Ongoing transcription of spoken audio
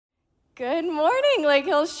Good morning, Lake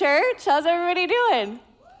Hills Church. How's everybody doing?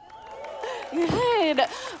 Good.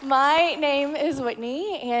 My name is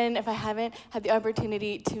Whitney, and if I haven't had the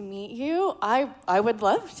opportunity to meet you, I would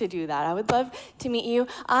love to do that. I would love to meet you.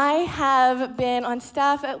 I have been on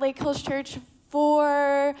staff at Lake Hills Church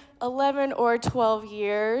for 11 or 12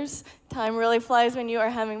 years. Time really flies when you are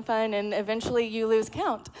having fun, and eventually you lose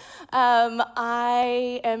count.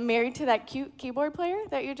 I am married to that cute keyboard player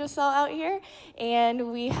that you just saw out here,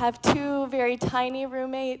 and we have two very tiny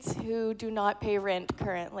roommates who do not pay rent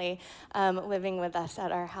currently, living with us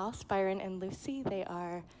at our house, Byron and Lucy. They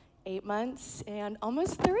are 8 months and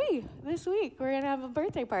almost 3 this week. We're going to have a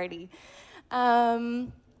birthday party.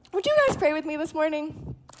 Would you guys pray with me this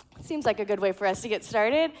morning? Seems like a good way for us to get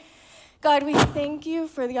started. God, we thank you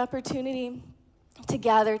for the opportunity to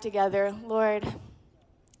gather together. Lord,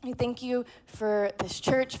 we thank you for this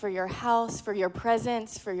church, for your house, for your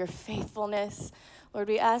presence, for your faithfulness. Lord,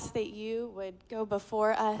 we ask that you would go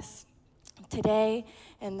before us today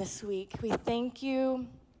and this week. We thank you,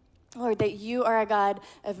 Lord, that you are a God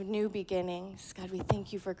of new beginnings. God, we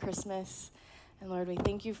thank you for Christmas. And Lord, we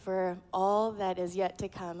thank you for all that is yet to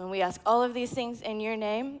come. And we ask all of these things in your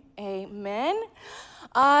name. Amen.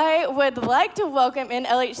 I would like to welcome in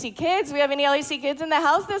LHC kids. We have any LHC kids in the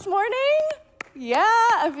house this morning?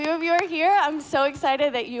 Yeah, a few of you are here. I'm so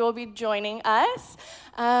excited that you will be joining us.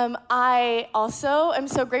 I also am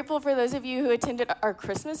so grateful for those of you who attended our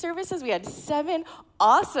Christmas services. We had 7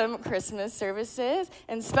 awesome Christmas services,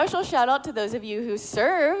 and special shout out to those of you who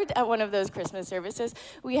served at one of those Christmas services.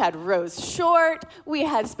 We had Rose Short, we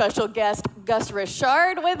had special guest Gus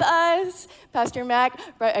Richard with us. Pastor Mac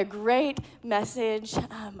brought a great message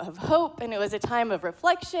of hope, and it was a time of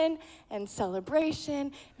reflection and celebration.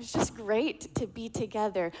 It was just great to be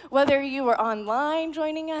together. Whether you were online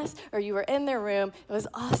joining us or you were in the room, it was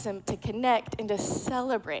awesome to connect and to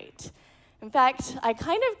celebrate. In fact, I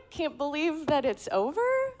kind of can't believe that it's over.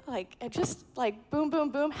 It just boom, boom,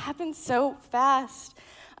 boom, happens so fast.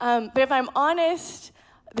 But if I'm honest,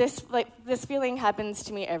 this feeling happens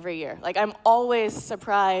to me every year. I'm always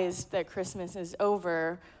surprised that Christmas is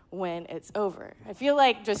over when it's over. I feel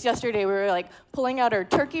like just yesterday we were pulling out our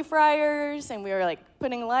turkey fryers and we were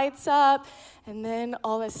putting lights up, and then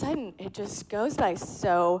all of a sudden it just goes by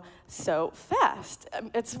so fast.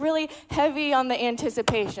 It's really heavy on the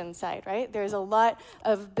anticipation side, right? There's a lot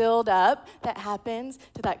of build up that happens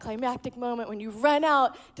to that climactic moment when you run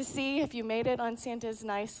out to see if you made it on Santa's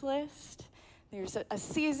nice list. There's a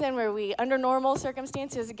season where we, under normal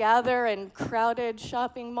circumstances, gather in crowded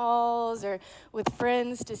shopping malls or with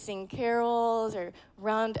friends to sing carols or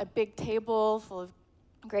around a big table full of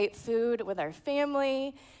great food with our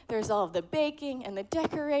family. There's all of the baking and the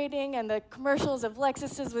decorating and the commercials of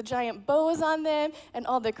Lexuses with giant bows on them and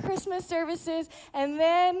all the Christmas services. And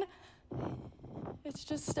then it's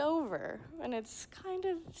just over, and it's kind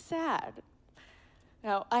of sad.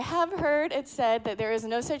 Now, I have heard it said that there is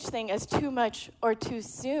no such thing as too much or too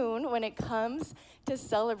soon when it comes to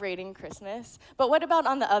celebrating Christmas. But what about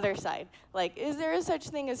on the other side? Is there a such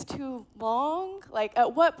thing as too long?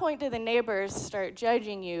 At what point do the neighbors start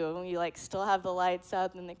judging you when you, still have the lights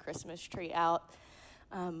up and the Christmas tree out?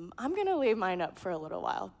 I'm going to leave mine up for a little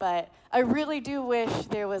while, but I really do wish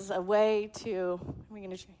there was a way to... Are we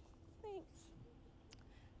going to...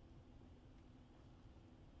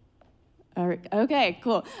 Okay,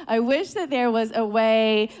 cool. I wish that there was a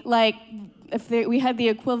way, we had the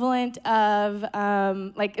equivalent of,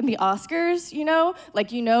 in the Oscars,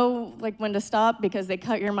 when to stop because they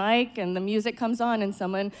cut your mic and the music comes on and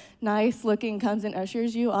someone nice looking comes and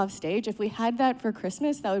ushers you off stage. If we had that for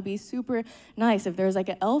Christmas, that would be super nice. If there was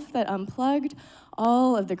an elf that unplugged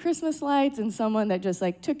all of the Christmas lights and someone that just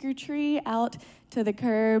took your tree out to the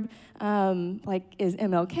curb. Is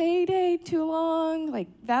MLK Day too long?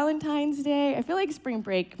 Valentine's Day? I feel like spring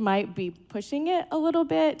break might be pushing it a little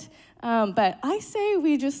bit. But I say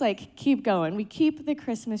we just keep going. We keep the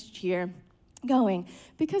Christmas cheer going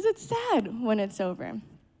because it's sad when it's over.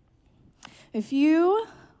 If you,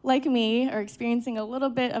 like me, are experiencing a little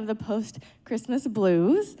bit of the post-Christmas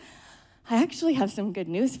blues, I actually have some good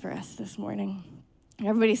news for us this morning.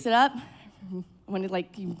 Everybody sit up.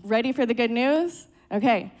 You ready for the good news?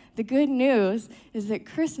 Okay, the good news is that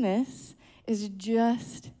Christmas is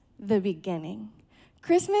just the beginning.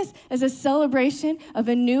 Christmas is a celebration of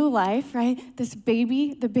a new life, right? The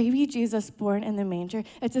baby Jesus born in the manger.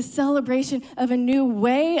 It's a celebration of a new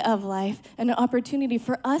way of life and an opportunity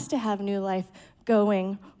for us to have new life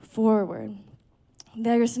going forward.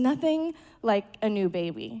 There's nothing like a new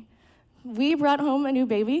baby. we brought home a new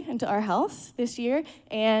baby into our house this year,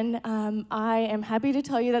 and I am happy to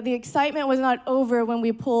tell you that the excitement was not over when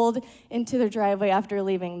we pulled into the driveway after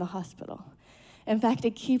leaving the hospital. In fact,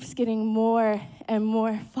 it keeps getting more and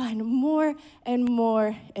more fun, more and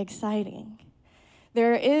more exciting.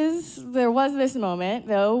 There was this moment,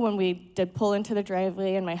 though, when we did pull into the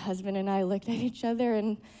driveway, and my husband and I looked at each other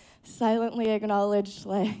and silently acknowledged,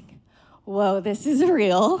 like, whoa, this is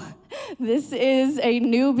real. This is a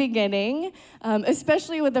new beginning,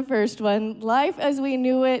 especially with the first one. Life as we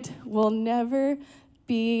knew it will never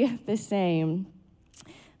be the same.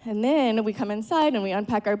 And then we come inside and we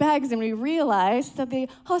unpack our bags and we realize that the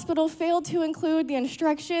hospital failed to include the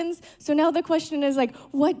instructions. So now the question is like,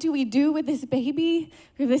 what do we do with this baby,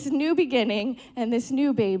 or this new beginning and this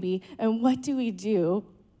new baby? And what do we do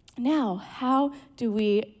now? How do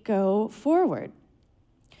we go forward?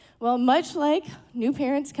 Well, much like new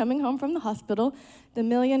parents coming home from the hospital, the $1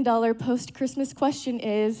 million post-Christmas question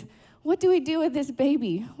is, what do we do with this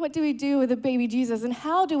baby? What do we do with the baby Jesus? And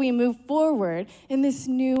how do we move forward in this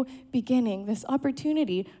new beginning, this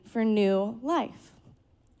opportunity for new life?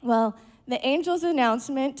 Well, the angel's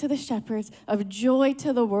announcement to the shepherds of joy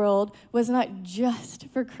to the world was not just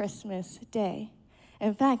for Christmas Day.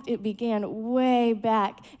 In fact, it began way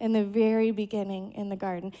back in the very beginning in the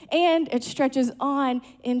garden, and it stretches on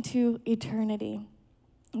into eternity.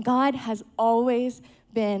 God has always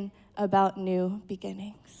been about new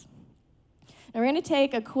beginnings. Now we're going to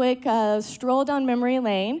take a quick stroll down memory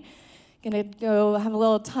lane. Going to go have a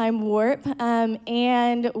little time warp,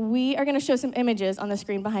 and we are going to show some images on the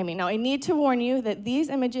screen behind me. Now, I need to warn you that these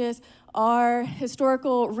images are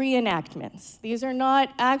historical reenactments. These are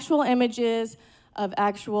not actual images of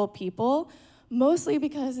actual people, mostly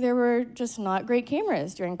because there were just not great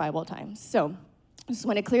cameras during Bible times. So I just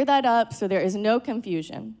want to clear that up so there is no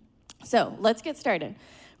confusion. So let's get started.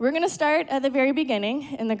 We're going to start at the very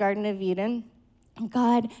beginning in the Garden of Eden.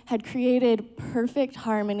 God had created perfect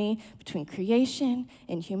harmony between creation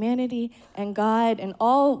and humanity and God, and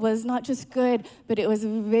all was not just good, but it was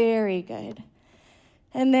very good.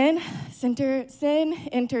 And then sin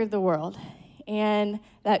entered the world, and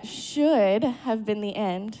that should have been the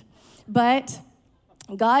end. But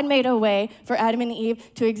God made a way for Adam and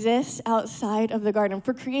Eve to exist outside of the garden,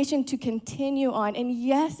 for creation to continue on. And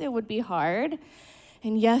yes, it would be hard.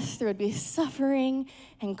 And yes, there would be suffering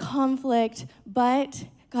and conflict, but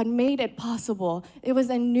God made it possible. It was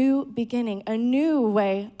a new beginning, a new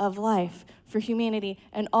way of life for humanity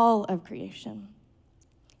and all of creation.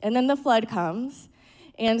 And then the flood comes,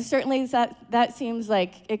 and certainly that seems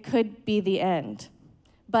like it could be the end.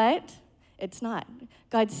 But it's not.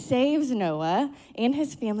 God saves Noah and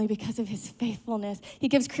his family because of his faithfulness. He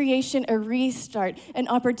gives creation a restart, an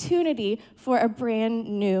opportunity for a brand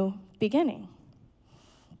new beginning.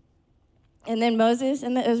 And then Moses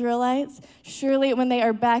and the Israelites, surely when they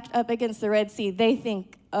are backed up against the Red Sea, they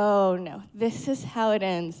think, oh no, this is how it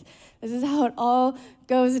ends. This is how it all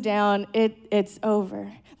goes down. It's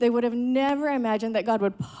over. They would have never imagined that God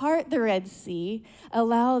would part the Red Sea,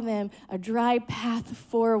 allow them a dry path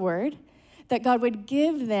forward, that God would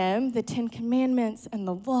give them the 10 Commandments and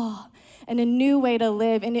the law and a new way to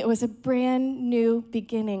live, and it was a brand new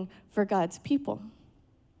beginning for God's people.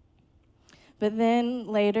 But then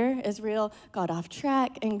later, Israel got off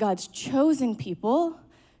track, and God's chosen people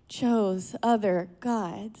chose other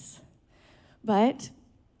gods. But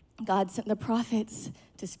God sent the prophets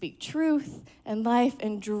to speak truth and life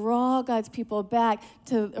and draw God's people back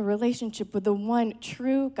to a relationship with the one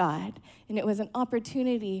true God. And it was an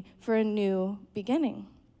opportunity for a new beginning.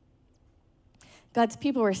 God's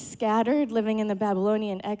people were scattered, living in the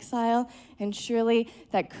Babylonian exile, and surely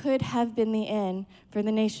that could have been the end for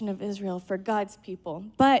the nation of Israel, for God's people.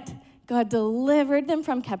 But God delivered them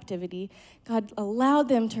from captivity. God allowed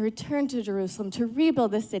them to return to Jerusalem, to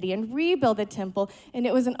rebuild the city and rebuild the temple, and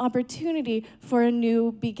it was an opportunity for a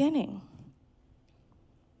new beginning.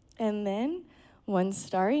 And then, one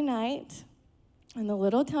starry night, in the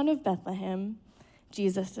little town of Bethlehem,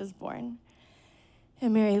 Jesus is born.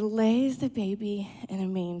 And Mary lays the baby in a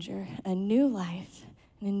manger, a new life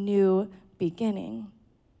and a new beginning.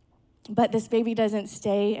 But this baby doesn't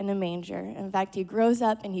stay in a manger. In fact, he grows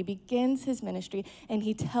up and he begins his ministry, and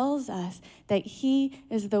he tells us that he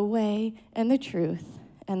is the way and the truth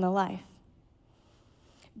and the life.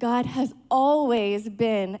 God has always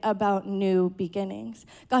been about new beginnings.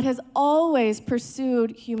 God has always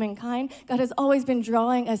pursued humankind. God has always been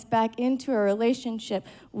drawing us back into a relationship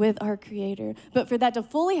with our Creator. But for that to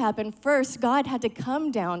fully happen, first, God had to come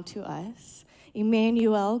down to us.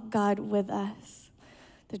 Emmanuel, God with us,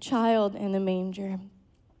 the child in the manger.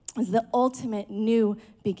 is the ultimate new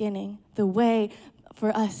beginning, the way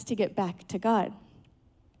for us to get back to God.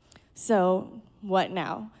 So, what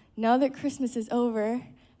now? Now that Christmas is over,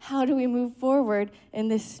 how do we move forward in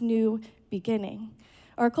this new beginning?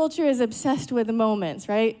 Our culture is obsessed with moments,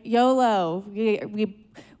 right? YOLO.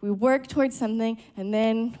 We work towards something, and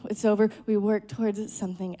then it's over. We work towards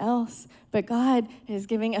something else. But God is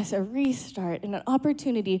giving us a restart and an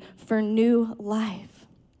opportunity for new life.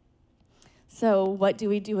 So what do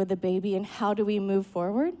we do with the baby, and how do we move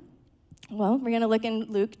forward? Well, we're going to look in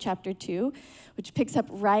Luke chapter 2, which picks up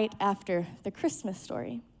right after the Christmas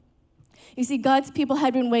story. You see, God's people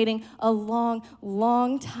had been waiting a long,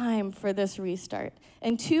 long time for this restart.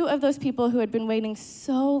 And two of those people who had been waiting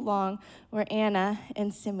so long were Anna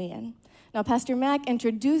and Simeon. Now, Pastor Mac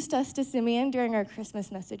introduced us to Simeon during our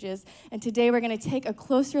Christmas messages, and today we're going to take a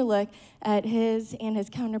closer look at his and his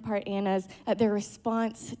counterpart Anna's, at their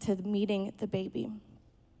response to meeting the baby.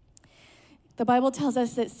 The Bible tells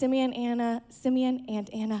us that Simeon and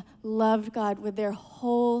Anna loved God with their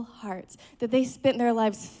whole hearts, that they spent their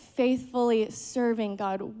lives faithfully serving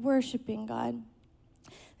God, worshiping God.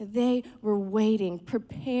 They were waiting,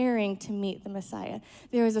 preparing to meet the Messiah.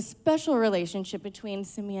 There was a special relationship between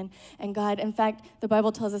Simeon and God. In fact, the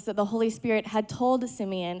Bible tells us that the Holy Spirit had told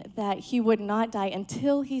Simeon that he would not die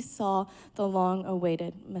until he saw the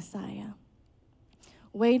long-awaited Messiah.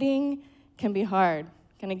 Waiting can be hard.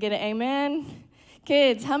 Can I get an amen?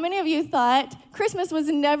 Kids, how many of you thought Christmas was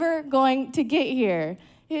never going to get here?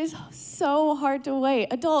 It is so hard to wait.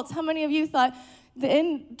 Adults, how many of you thought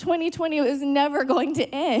in 2020 it was never going to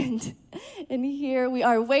end? And here we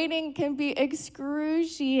are. Waiting can be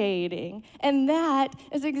excruciating. And that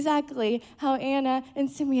is exactly how Anna and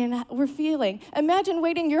Simeon were feeling. Imagine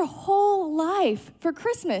waiting your whole life for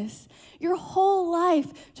Christmas, your whole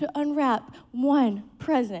life to unwrap one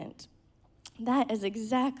present. That is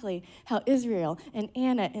exactly how Israel and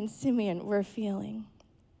Anna and Simeon were feeling.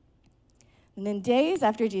 And then days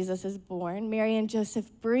after Jesus is born, Mary and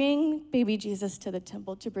Joseph bring baby Jesus to the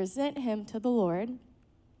temple to present him to the Lord.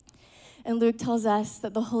 And Luke tells us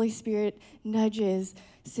that the Holy Spirit nudges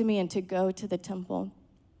Simeon to go to the temple.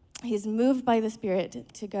 He's moved by the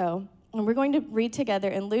Spirit to go. And we're going to read together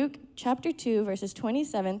in Luke chapter 2, verses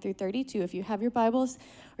 27 through 32. If you have your Bibles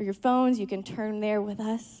or your phones, you can turn there with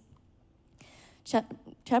us.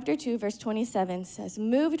 Chapter 2, verse 27 says,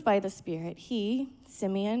 "Moved by the Spirit, he,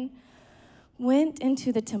 Simeon, went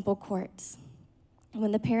into the temple courts.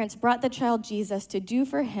 When the parents brought the child Jesus to do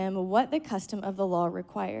for him what the custom of the law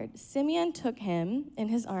required, Simeon took him in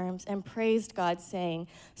his arms and praised God, saying,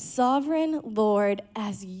 'Sovereign Lord,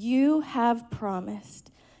 as you have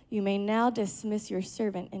promised, you may now dismiss your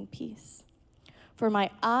servant in peace. For my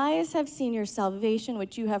eyes have seen your salvation,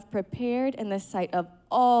 which you have prepared in the sight of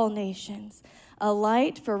all nations, a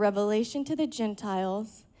light for revelation to the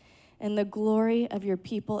Gentiles and the glory of your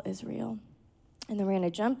people Israel.'" And then we're going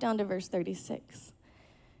to jump down to verse 36.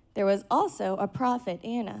 "There was also a prophet,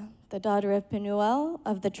 Anna, the daughter of Penuel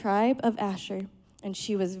of the tribe of Asher, and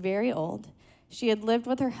she was very old. She had lived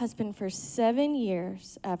with her husband for 7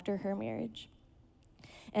 years after her marriage,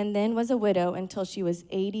 and then was a widow until she was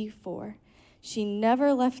 84. She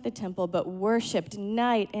never left the temple, but worshiped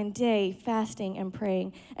night and day, fasting and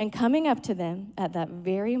praying. And coming up to them at that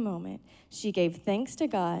very moment, she gave thanks to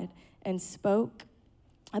God and spoke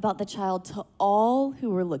about the child to all who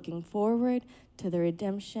were looking forward to the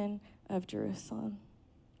redemption of Jerusalem."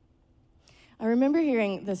 I remember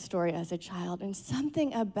hearing this story as a child, and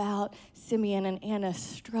something about Simeon and Anna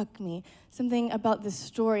struck me. Something about this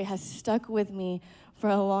story has stuck with me for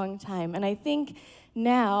a long time. And I think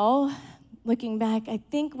now, looking back, I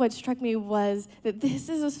think what struck me was that this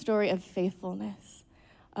is a story of faithfulness,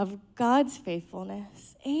 of God's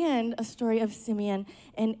faithfulness, and a story of Simeon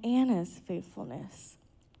and Anna's faithfulness.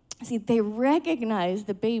 See, they recognize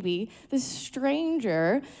the baby, this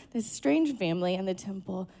stranger, this strange family in the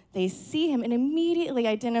temple. They see him and immediately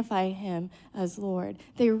identify him as Lord.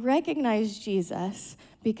 They recognize Jesus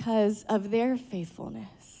because of their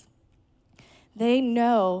faithfulness. They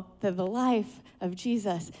know that the life of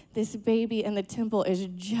Jesus, this baby in the temple, is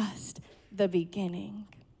just the beginning.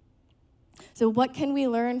 So what can we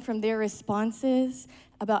learn from their responses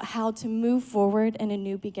about how to move forward in a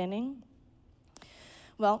new beginning?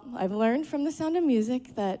 Well, I've learned from The Sound of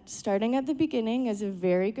Music that starting at the beginning is a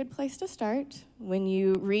very good place to start. When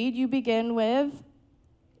you read, you begin with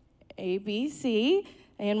A, B, C.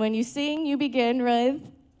 And when you sing, you begin with...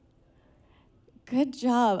 Good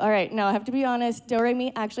job. All right, now I have to be honest, Do Re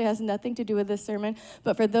Mi actually has nothing to do with this sermon,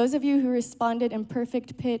 but for those of you who responded in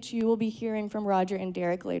perfect pitch, you will be hearing from Roger and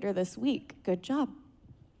Derek later this week. Good job.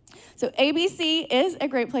 So ABC is a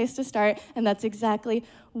great place to start, and that's exactly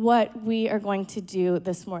what we are going to do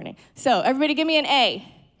this morning. So everybody give me an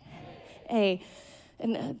A. A.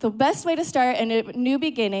 And the best way to start a new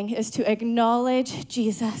beginning is to acknowledge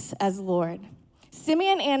Jesus as Lord.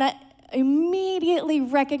 Simeon and Anna immediately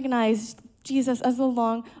recognized Jesus as the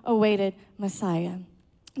long-awaited Messiah.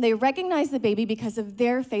 They recognized the baby because of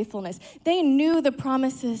their faithfulness. They knew the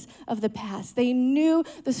promises of the past. They knew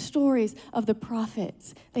the stories of the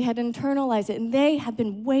prophets. They had internalized it, and they had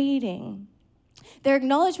been waiting. Their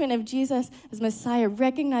acknowledgement of Jesus as Messiah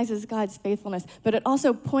recognizes God's faithfulness, but it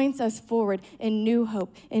also points us forward in new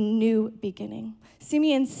hope, in new beginning.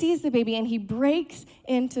 Simeon sees the baby, and he breaks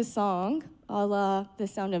into song, a la The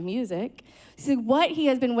Sound of Music. See, what he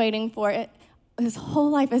has been waiting for, his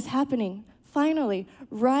whole life is happening, finally,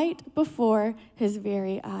 right before his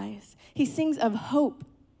very eyes. He sings of hope,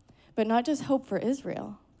 but not just hope for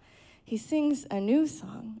Israel. He sings a new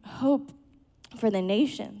song, hope for the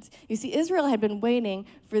nations. You see, Israel had been waiting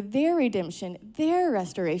for their redemption, their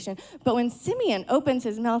restoration, but when Simeon opens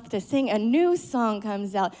his mouth to sing, a new song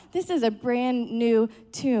comes out. This is a brand new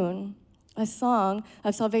tune, a song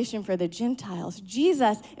of salvation for the Gentiles.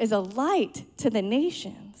 Jesus is a light to the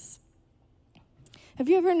nations. Have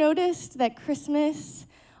you ever noticed that Christmas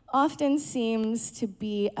often seems to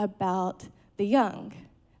be about the young,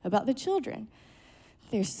 about the children?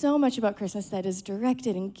 There's so much about Christmas that is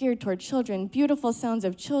directed and geared toward children. Beautiful sounds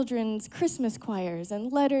of children's Christmas choirs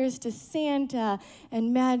and letters to Santa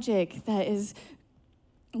and magic that is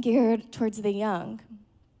geared towards the young.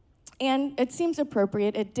 And it seems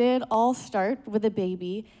appropriate. It did all start with a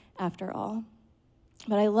baby after all.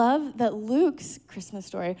 But I love that Luke's Christmas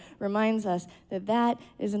story reminds us that that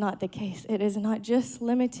is not the case. It is not just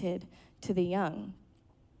limited to the young.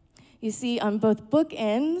 You see, on both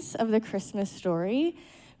bookends of the Christmas story,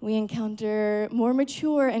 we encounter more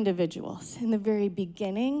mature individuals. In the very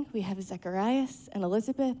beginning, we have Zacharias and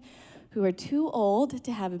Elizabeth, who are too old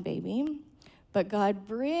to have a baby, but God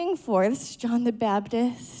brings forth John the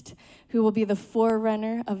Baptist, who will be the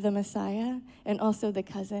forerunner of the Messiah and also the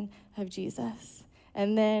cousin of Jesus.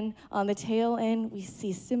 And then on the tail end, we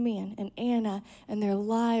see Simeon and Anna and their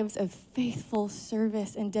lives of faithful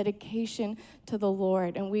service and dedication to the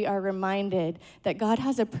Lord. And we are reminded that God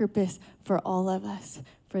has a purpose for all of us,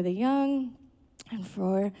 for the young and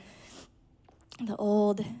for the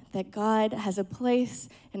old, that God has a place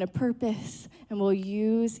and a purpose and will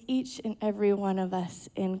use each and every one of us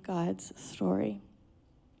in God's story.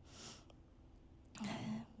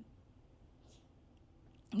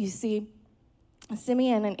 You see,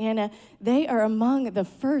 Simeon and Anna, they are among the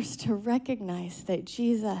first to recognize that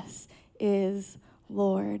Jesus is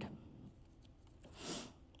Lord.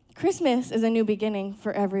 Christmas is a new beginning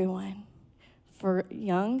for everyone, for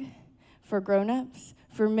young, for grown-ups,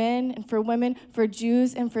 for men and for women, for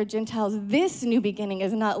Jews and for Gentiles. This new beginning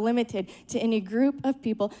is not limited to any group of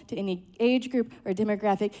people, to any age group or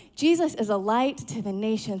demographic. Jesus is a light to the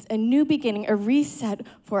nations, a new beginning, a reset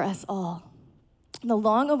for us all. The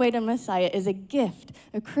long-awaited Messiah is a gift,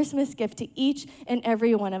 a Christmas gift to each and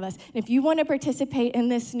every one of us. And if you want to participate in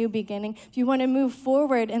this new beginning, if you want to move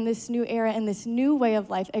forward in this new era, in this new way of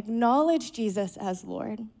life, acknowledge Jesus as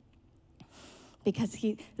Lord. Because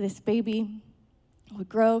this baby would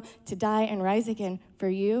grow to die and rise again for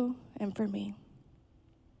you and for me.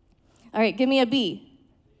 All right, give me a B.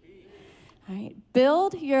 All right,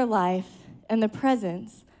 build your life in the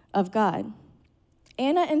presence of God.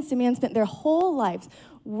 Anna and Simeon spent their whole lives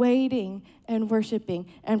waiting and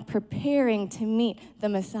worshiping and preparing to meet the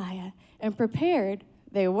Messiah. And prepared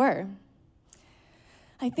they were.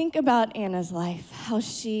 I think about Anna's life, how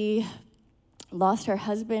she lost her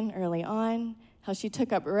husband early on, how she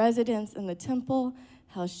took up residence in the temple,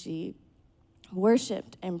 how she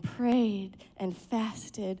worshiped and prayed and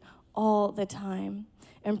fasted all the time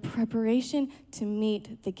in preparation to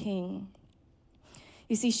meet the King.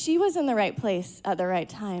 You see, she was in the right place at the right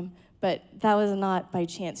time, but that was not by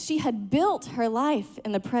chance. She had built her life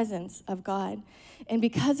in the presence of God. And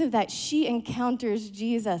because of that, she encounters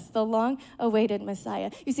Jesus, the long-awaited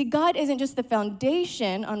Messiah. You see, God isn't just the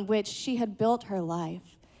foundation on which she had built her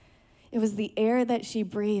life. It was the air that she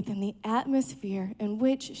breathed and the atmosphere in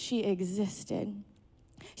which she existed.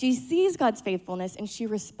 She sees God's faithfulness and she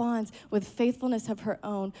responds with faithfulness of her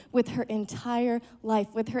own, with her entire life,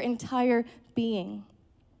 with her entire being.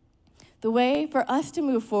 The way for us to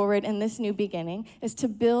move forward in this new beginning is to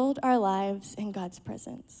build our lives in God's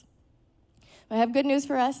presence. I have good news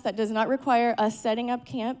for us. That does not require us setting up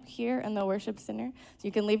camp here in the worship center. So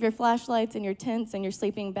you can leave your flashlights and your tents and your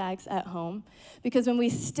sleeping bags at home. Because when we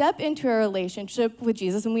step into a relationship with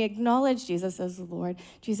Jesus, when we acknowledge Jesus as the Lord,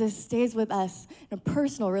 Jesus stays with us in a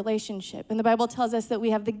personal relationship. And the Bible tells us that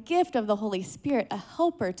we have the gift of the Holy Spirit, a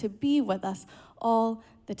helper to be with us all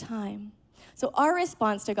the time. So our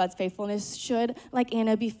response to God's faithfulness should, like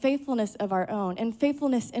Anna, be faithfulness of our own and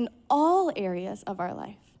faithfulness in all areas of our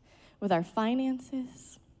life. With our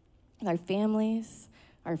finances, with our families,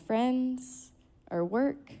 our friends, our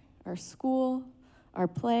work, our school, our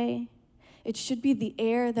play. It should be the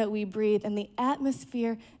air that we breathe and the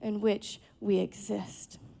atmosphere in which we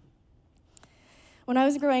exist. When I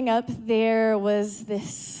was growing up, there was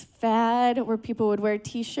this fad where people would wear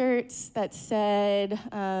t-shirts that said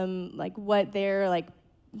what their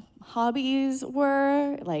hobbies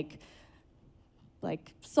were, like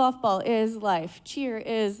softball is life, cheer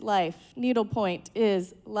is life, needlepoint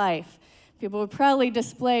is life. People would proudly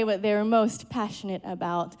display what they were most passionate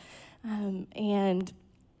about. And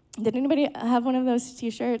did anybody have one of those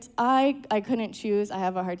t-shirts? I couldn't choose. I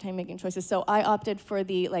have a hard time making choices. So I opted for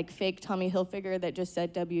the fake Tommy Hilfiger that just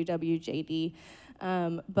said WWJD.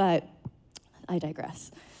 But I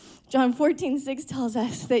digress. John 14:6 tells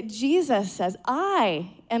us that Jesus says,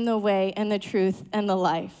 I am the way and the truth and the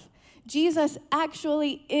life. Jesus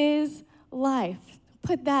actually is life.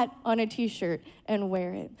 Put that on a t-shirt and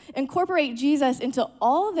wear it. Incorporate Jesus into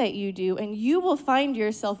all that you do, and you will find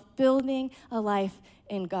yourself building a life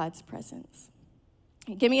in God's presence.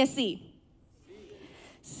 Give me a C.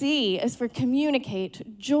 C is for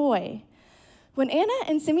communicate, joy. When Anna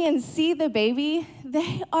and Simeon see the baby,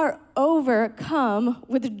 they are overcome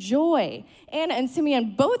with joy. Anna and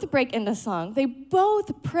Simeon both break into song. They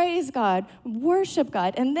both praise God, worship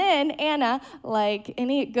God. And then Anna, like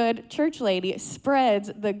any good church lady, spreads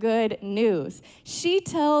the good news. She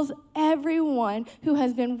tells everyone who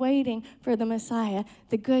has been waiting for the Messiah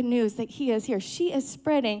the good news that he is here. She is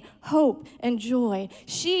spreading hope and joy.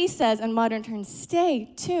 She says in modern terms,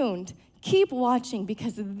 stay tuned, keep watching,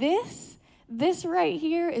 because this right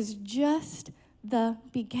here is just the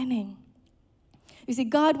beginning. You see,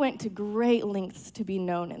 God went to great lengths to be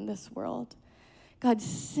known in this world. God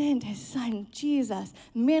sent his son, Jesus,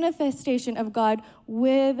 manifestation of God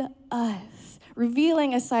with us,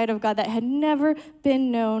 revealing a side of God that had never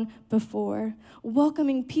been known before,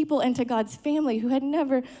 welcoming people into God's family who had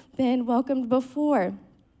never been welcomed before.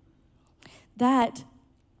 That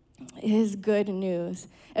is good news.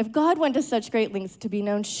 If God went to such great lengths to be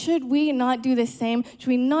known, should we not do the same? Should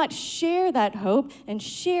we not share that hope and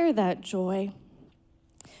share that joy?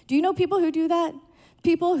 Do you know people who do that?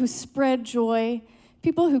 People who spread joy,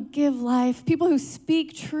 people who give life, people who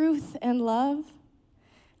speak truth and love?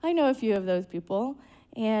 I know a few of those people,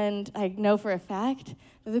 and I know for a fact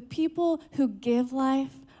that the people who give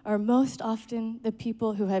life are most often the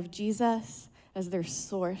people who have Jesus as their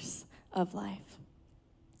source of life.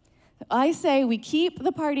 I say we keep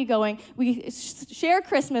the party going. We share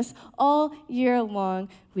Christmas all year long.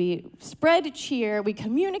 We spread cheer. We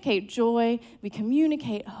communicate joy. We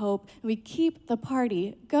communicate hope. And we keep the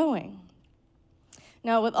party going.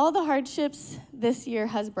 Now, with all the hardships this year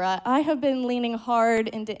has brought, I have been leaning hard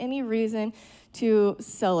into any reason to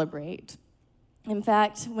celebrate. In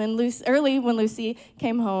fact, when Lucy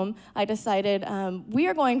came home, I decided we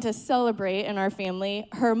are going to celebrate in our family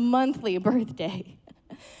her monthly birthday.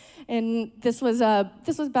 And this was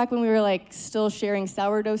back when we were still sharing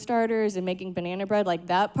sourdough starters and making banana bread, like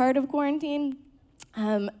that part of quarantine.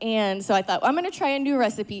 And so I thought, I'm going to try a new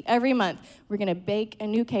recipe every month. We're going to bake a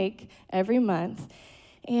new cake every month.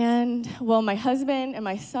 And, well, my husband and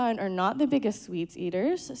my son are not the biggest sweets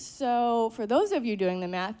eaters. So for those of you doing the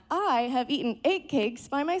math, I have eaten 8 cakes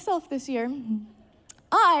by myself this year.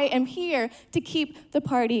 I am here to keep the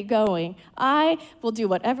party going. I will do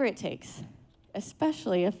whatever it takes,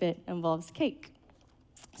 especially if it involves cake.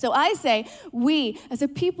 So I say, we, as a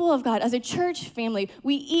people of God, as a church family,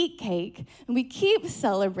 we eat cake, and we keep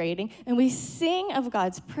celebrating, and we sing of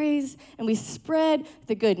God's praise, and we spread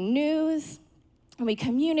the good news, and we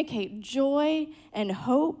communicate joy and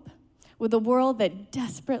hope with a world that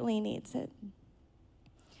desperately needs it.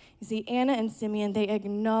 You see, Anna and Simeon, they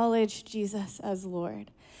acknowledged Jesus as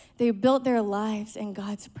Lord. They built their lives in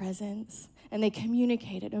God's presence. And they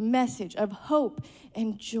communicated a message of hope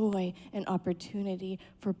and joy and opportunity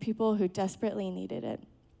for people who desperately needed it.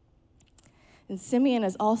 And Simeon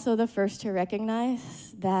is also the first to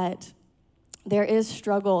recognize that there is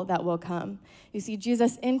struggle that will come. You see,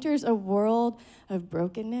 Jesus enters a world of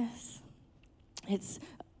brokenness. It's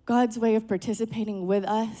God's way of participating with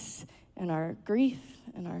us in our grief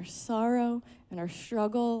and our sorrow and our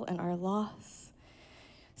struggle and our loss.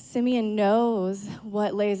 Simeon knows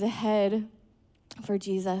what lays ahead for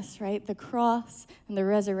Jesus, right? The cross and the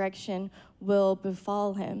resurrection will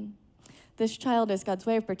befall him. This child is God's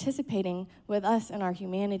way of participating with us in our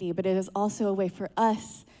humanity, but it is also a way for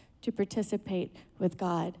us to participate with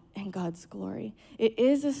God and God's glory. It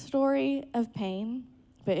is a story of pain,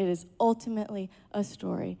 but it is ultimately a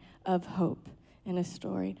story of hope and a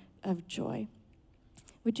story of joy.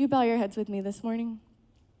 Would you bow your heads with me this morning?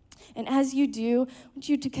 And as you do, I want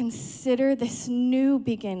you to consider this new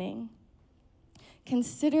beginning.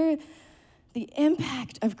 Consider the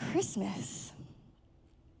impact of Christmas.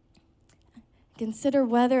 Consider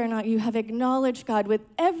whether or not you have acknowledged God with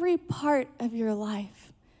every part of your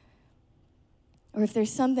life. Or if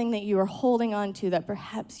there's something that you are holding on to that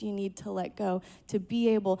perhaps you need to let go to be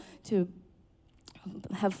able to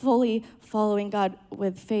have fully following God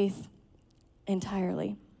with faith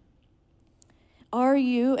entirely. Are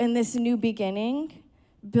you in this new beginning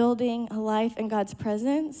building a life in God's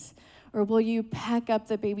presence? Or will you pack up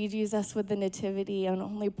the baby Jesus with the nativity and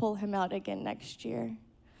only pull him out again next year?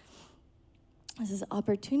 This is an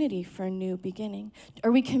opportunity for a new beginning.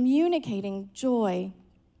 Are we communicating joy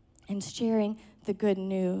and sharing the good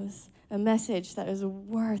news? A message that is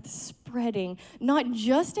worth spreading, not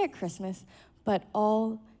just at Christmas, but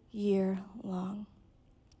all year long.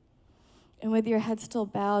 And with your head still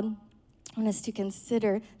bowed, I want us to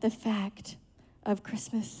consider the fact of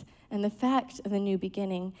Christmas and the fact of the new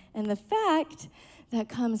beginning and the fact that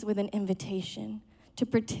comes with an invitation to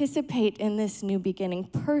participate in this new beginning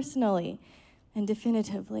personally and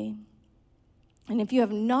definitively. And if you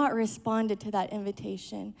have not responded to that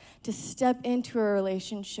invitation to step into a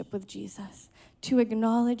relationship with Jesus, to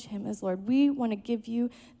acknowledge him as Lord, we want to give you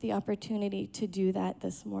the opportunity to do that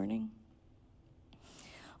this morning.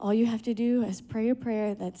 All you have to do is pray a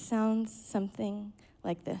prayer that sounds something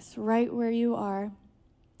like this, right where you are,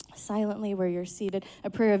 silently where you're seated, a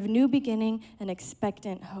prayer of new beginning and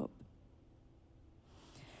expectant hope.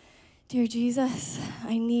 Dear Jesus,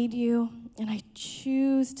 I need you, and I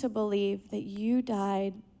choose to believe that you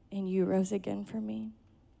died and you rose again for me.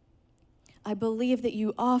 I believe that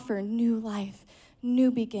you offer new life, new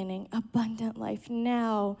beginning, abundant life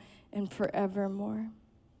now and forevermore.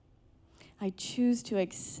 I choose to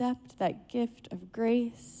accept that gift of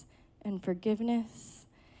grace and forgiveness,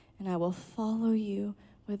 and I will follow you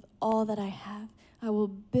with all that I have. I will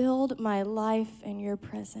build my life in your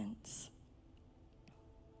presence.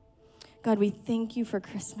 God, we thank you for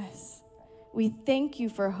Christmas. We thank you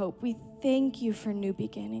for hope. We thank you for new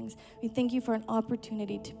beginnings. We thank you for an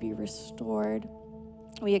opportunity to be restored.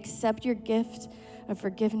 We accept your gift of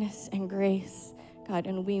forgiveness and grace, God,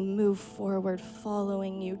 and we move forward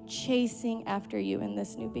following you, chasing after you in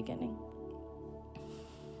this new beginning.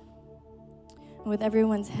 And with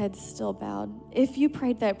everyone's heads still bowed, if you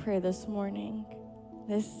prayed that prayer this morning,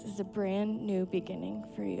 this is a brand new beginning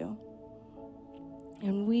for you.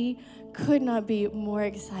 And we could not be more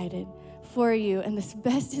excited for you and this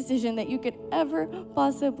best decision that you could ever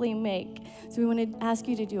possibly make. So we want to ask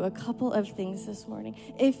you to do a couple of things this morning.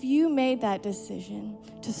 If you made that decision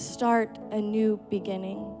to start a new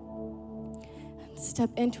beginning, step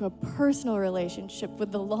into a personal relationship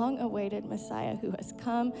with the long-awaited Messiah who has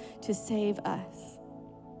come to save us,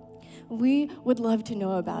 we would love to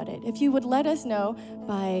know about it. If you would let us know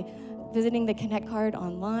by visiting the Connect card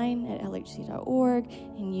online at lhc.org,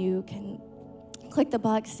 and you can click the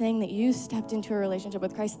box saying that you stepped into a relationship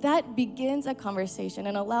with Christ. That begins a conversation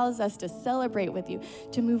and allows us to celebrate with you,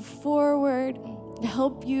 to move forward, to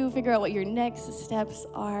help you figure out what your next steps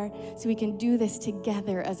are so we can do this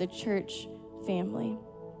together as a church family.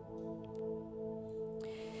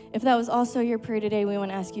 If that was also your prayer today, we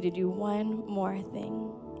want to ask you to do one more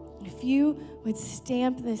thing. If you would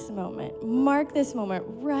stamp this moment, mark this moment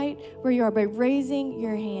right where you are by raising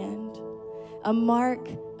your hand, a mark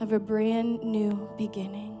of a brand new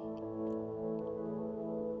beginning.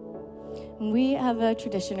 We have a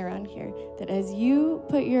tradition around here that as you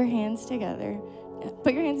put your hands together,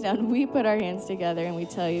 put your hands down, we put our hands together and we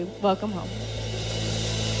tell you, welcome home.